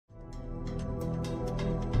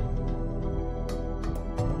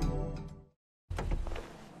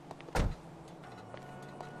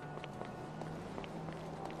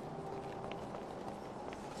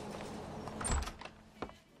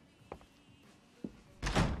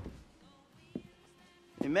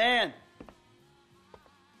man.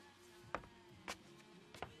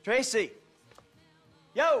 Tracy.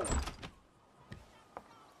 Yo.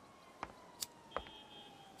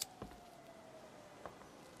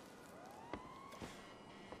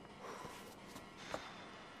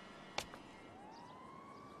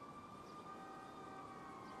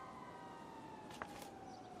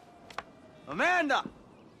 Amanda!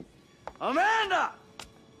 Amanda!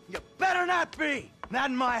 You better not be! Not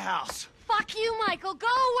in my house. Fuck you, Michael. Go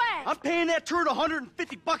away! I'm paying that turd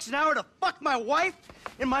 $150 an hour to fuck my wife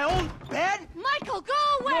in my own bed? Michael, go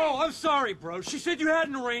away! No, I'm sorry, bro. She said you had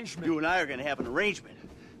an arrangement. You and I are gonna have an arrangement.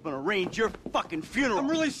 I'm gonna arrange your fucking funeral. I'm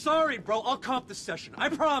really sorry, bro. I'll comp the session. I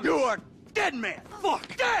promise. You are dead, man! Fuck!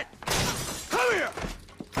 Dead! Come here!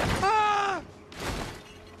 Ah!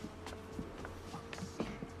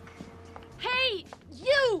 Hey,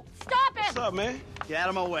 you! Stop it! What's up, man? Get out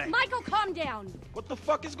of my way. Michael, calm down. What the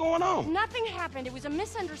fuck is going on? Nothing happened. It was a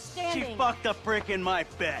misunderstanding. She fucked a prick in my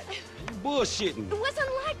bed. You bullshitting. It wasn't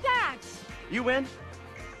like that. You in?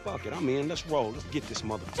 Fuck it, I'm in. Let's roll. Let's get this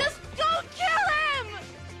motherfucker. Just don't kill him!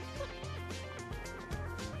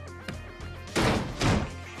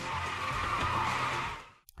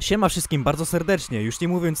 Siema wszystkim bardzo serdecznie, już nie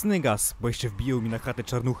mówiąc nygas, bo jeszcze wbiją mi na chatę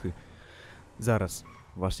czarnuchy. Zaraz,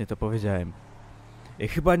 właśnie to powiedziałem.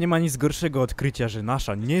 Chyba nie ma nic gorszego odkrycia, że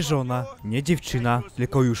nasza nie żona, nie dziewczyna,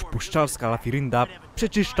 tylko już puszczalska lafirynda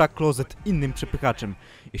przeczyszcza klozet innym przepychaczem,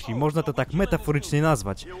 jeśli można to tak metaforycznie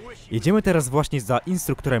nazwać. Jedziemy teraz właśnie za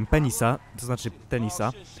instruktorem penisa, to znaczy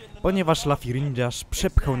tenisa, ponieważ lafiryndziarz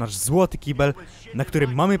przepchał nasz złoty kibel, na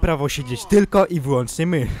którym mamy prawo siedzieć tylko i wyłącznie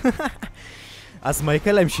my. A z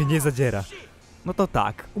Michaelem się nie zadziera. No to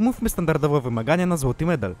tak, umówmy standardowo wymagania na złoty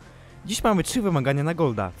medal. Dziś mamy 3 wymagania na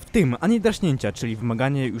golda, w tym ani draśnięcia, czyli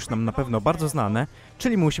wymaganie już nam na pewno bardzo znane,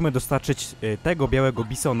 czyli musimy dostarczyć tego białego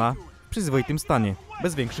Bisona w przyzwoitym stanie,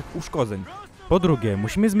 bez większych uszkodzeń. Po drugie,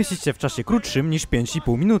 musimy zmieścić się w czasie krótszym niż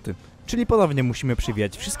 5,5 minuty, czyli ponownie musimy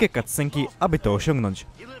przywijać wszystkie cutscenki, aby to osiągnąć.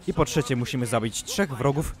 I po trzecie, musimy zabić 3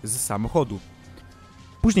 wrogów z samochodu.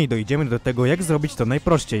 Później dojdziemy do tego, jak zrobić to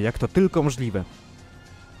najprościej, jak to tylko możliwe.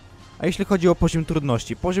 A jeśli chodzi o poziom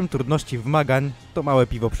trudności wymagań, to małe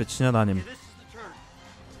piwo przed śniadaniem.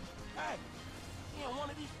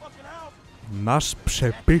 Nasz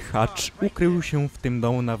przepychacz ukrył się w tym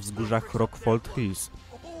domu na wzgórzach Rockford Hills.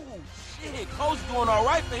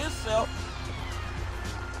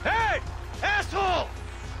 Hey! Asshole!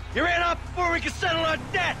 You ran off before we could settle our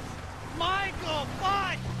debt! Michael,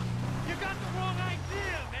 fine! You got the wrong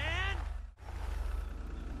idea, man!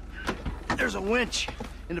 There's a winch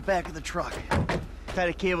in the back of the truck. Tied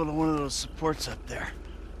a cable to one of those supports up there.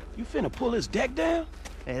 You finna pull his deck down?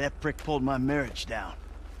 Hey, that prick pulled my marriage down.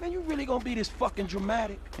 Man, you really gonna be this fucking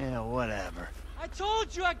dramatic? Yeah, whatever. I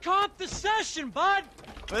told you I comped the session, bud.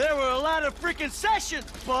 But there were a lot of freaking sessions,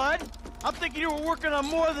 bud! I'm thinking you were working on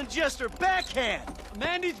more than just her backhand!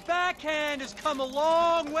 Mandy's backhand has come a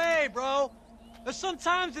long way, bro. But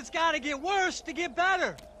sometimes it's gotta get worse to get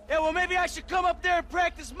better. Yeah, well, maybe I should come up there and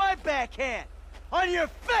practice my backhand! On your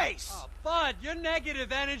face! Oh, bud, your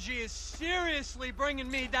negative energy is seriously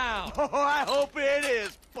bringing me down. Oh, I hope it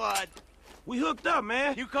is, bud! We hooked up,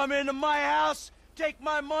 man. You come into my house, take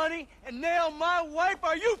my money, and nail my wife?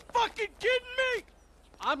 Are you fucking kidding me?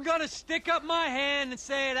 I'm gonna stick up my hand and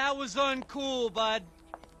say that was uncool, bud.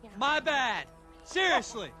 My bad.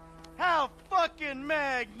 Seriously. How fucking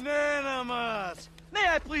magnanimous! May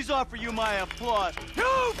I please offer you my applause?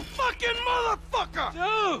 You fucking motherfucker!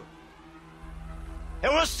 Dude!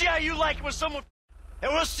 And we'll see how you like it when someone...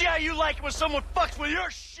 And we'll see how you like it when someone fucks with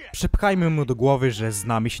your shit! Przypchajmy mu do głowy, że z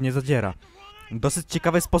nami się nie zadziera. Dosyć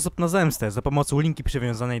ciekawy sposób na zemstę. Za pomocą linki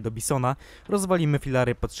przywiązanej do Bisona rozwalimy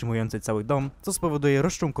filary podtrzymujące cały dom, co spowoduje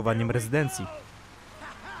rozczłonkowaniem rezydencji.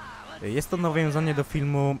 Jest to nawiązanie do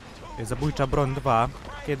filmu Zabójcza broń 2,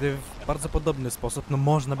 kiedy w bardzo podobny sposób, no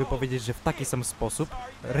można by powiedzieć, że w taki sam sposób,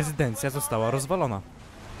 rezydencja została rozwalona.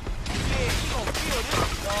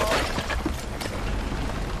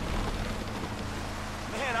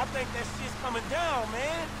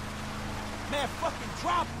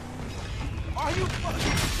 Are you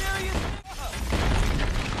fucking serious?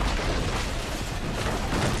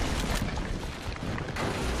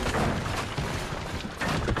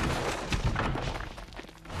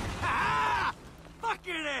 Ha!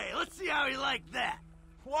 Fucking A! Let's see how he liked that!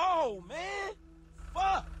 Whoa, man!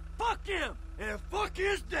 Fuck him! And fuck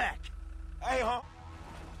his deck! Hey, huh?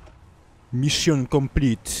 Mission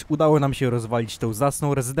complete. Udało nam się rozwalić tę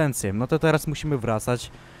zacną rezydencję. No to teraz musimy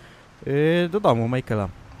wracać do domu Michaela.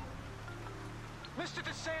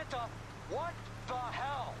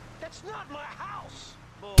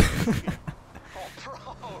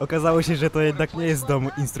 Okazało się, że to jednak nie jest dom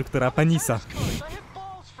instruktora penisa.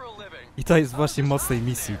 I to jest właśnie moc tej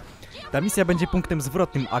misji. Ta misja będzie punktem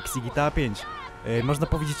zwrotnym akcji GTA 5. Można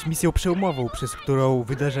powiedzieć misją przełomową, przez którą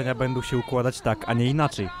wydarzenia będą się układać tak, a nie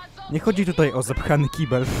inaczej. Nie chodzi tutaj o zapchany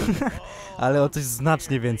kibel, ale o coś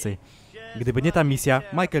znacznie więcej. Gdyby nie ta misja,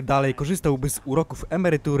 Michael dalej korzystałby z uroków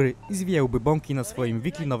emerytury i zwijałby bąki na swoim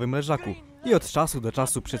wiklinowym leżaku. I od czasu do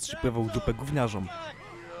czasu przetrzypywał dupę gówniarzom.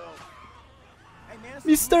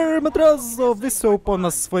 Mr. Madrazo wysłał po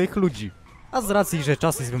nas swoich ludzi. A z racji, że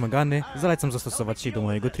czas jest wymagany, zalecam zastosować się do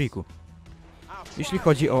mojego triku. Jeśli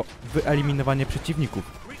chodzi o wyeliminowanie przeciwników.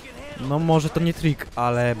 No może to nie trik,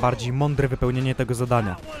 ale bardziej mądre wypełnienie tego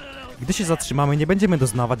zadania. Gdy się zatrzymamy, nie będziemy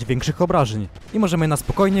doznawać większych obrażeń i możemy na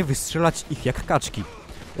spokojnie wystrzelać ich jak kaczki.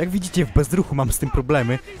 Jak widzicie, w bezruchu mam z tym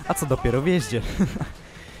problemy, a co dopiero w jeździe.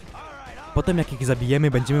 Potem jak ich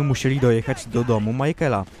zabijemy, będziemy musieli dojechać do domu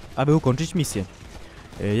Michaela, aby ukończyć misję.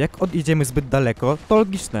 Jak odjedziemy zbyt daleko, to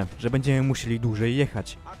logiczne, że będziemy musieli dłużej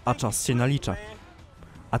jechać, a czas się nalicza.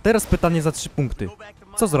 A teraz pytanie za 3 punkty.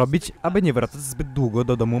 Co zrobić, aby nie wracać zbyt długo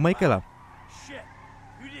do domu Michaela?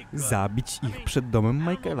 Zabić ich przed domem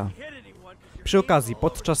Michaela. Przy okazji,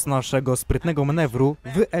 podczas naszego sprytnego manewru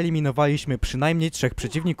wyeliminowaliśmy przynajmniej 3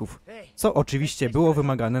 przeciwników, co oczywiście było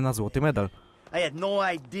wymagane na złoty medal. I had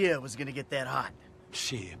no idea it was gonna get that hot.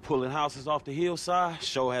 Shit, pulling houses off the hillside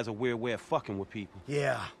sure has a weird way of fucking with people.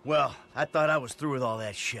 Yeah, well, I thought I was through with all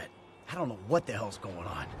that shit. I don't know what the hell's going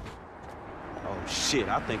on. Oh shit,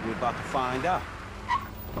 I think we're about to find out.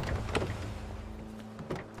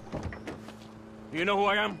 You know who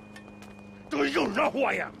I am? Do you know who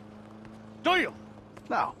I am? Do you?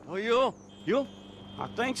 No. Oh, you? You? I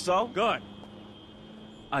think so. Good.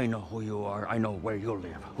 I know who you are. I know where you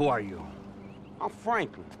live. Who are you? I'm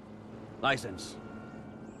Franklin. License.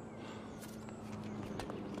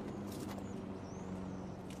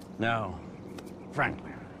 Now,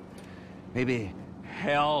 Franklin, maybe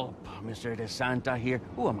help Mr. DeSanta here.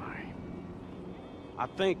 Who am I? I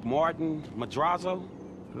think Martin Madrazo.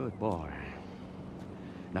 Good boy.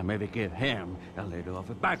 Now maybe give him a little of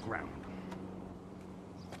a background.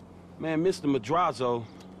 Man, Mr. Madrazo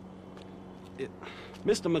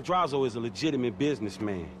is a legitimate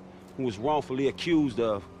businessman who was wrongfully accused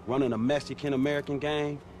of running a Mexican-American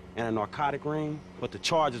gang and a narcotic ring, but the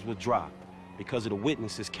charges were dropped because of the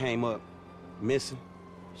witnesses came up missing.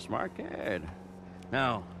 Smart kid.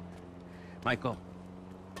 Now, Michael,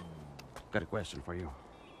 got a question for you.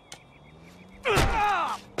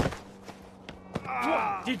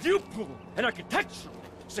 What did you pull an architectural,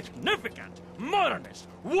 significant, modernist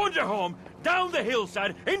wonder home down the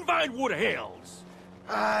hillside in Vinewood Hills?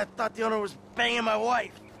 I thought the owner was banging my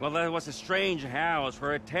wife. Well, that was a strange house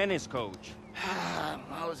for a tennis coach.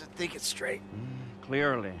 I wasn't thinking straight.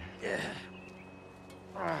 Clearly. Yeah.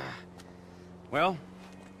 Well,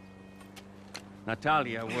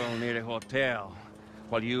 Natalia will need a hotel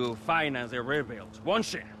while you finance the rebuild, won't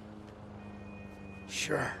she?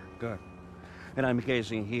 Sure. Good. And I'm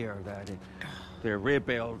guessing here that the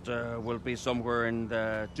rebuild will be somewhere in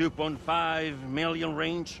the 2.5 million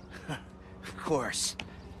range? Of course.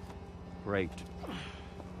 Great.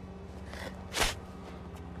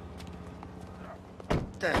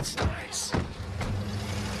 That's nice.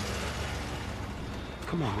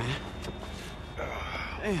 Come on, man.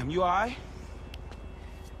 Damn, you all right?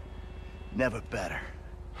 Never better.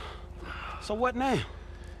 So what now?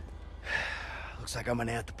 Looks like I'm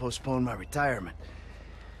gonna have to postpone my retirement.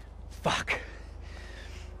 Fuck.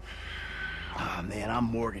 Oh man, I'm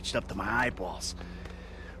mortgaged up to my eyeballs.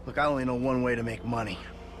 Look, I only know one way to make money.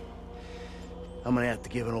 I'm gonna have to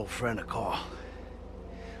give an old friend a call.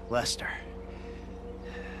 Lester.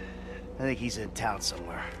 I think he's in town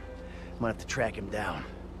somewhere. I'm gonna have to track him down.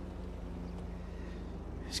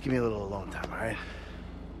 Just give me a little alone time, all right?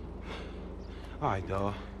 All right,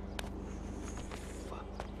 dawg.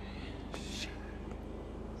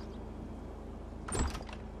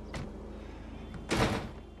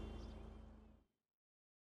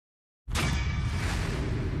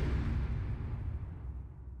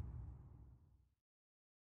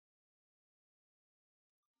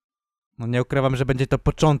 No nie ukrywam, że będzie to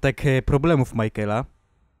początek problemów Michaela.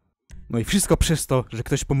 No i wszystko przez to, że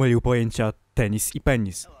ktoś pomylił pojęcia tenis i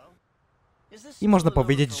penis. I można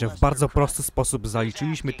powiedzieć, że w bardzo prosty sposób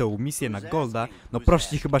zaliczyliśmy tę misję na golda, no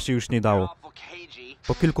prościej chyba się już nie dało.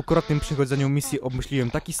 Po kilkukrotnym przechodzeniu misji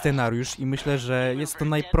obmyśliłem taki scenariusz i myślę, że jest to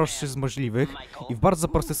najprostszy z możliwych i w bardzo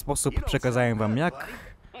prosty sposób przekazałem wam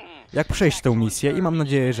jak przejść tę misję i mam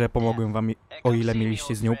nadzieję, że pomogłem wam, o ile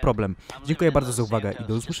mieliście z nią problem. Dziękuję bardzo za uwagę i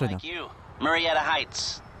do usłyszenia.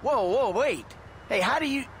 Whoa, wait. Hey,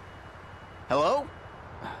 Hello?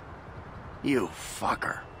 You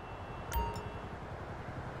fucker.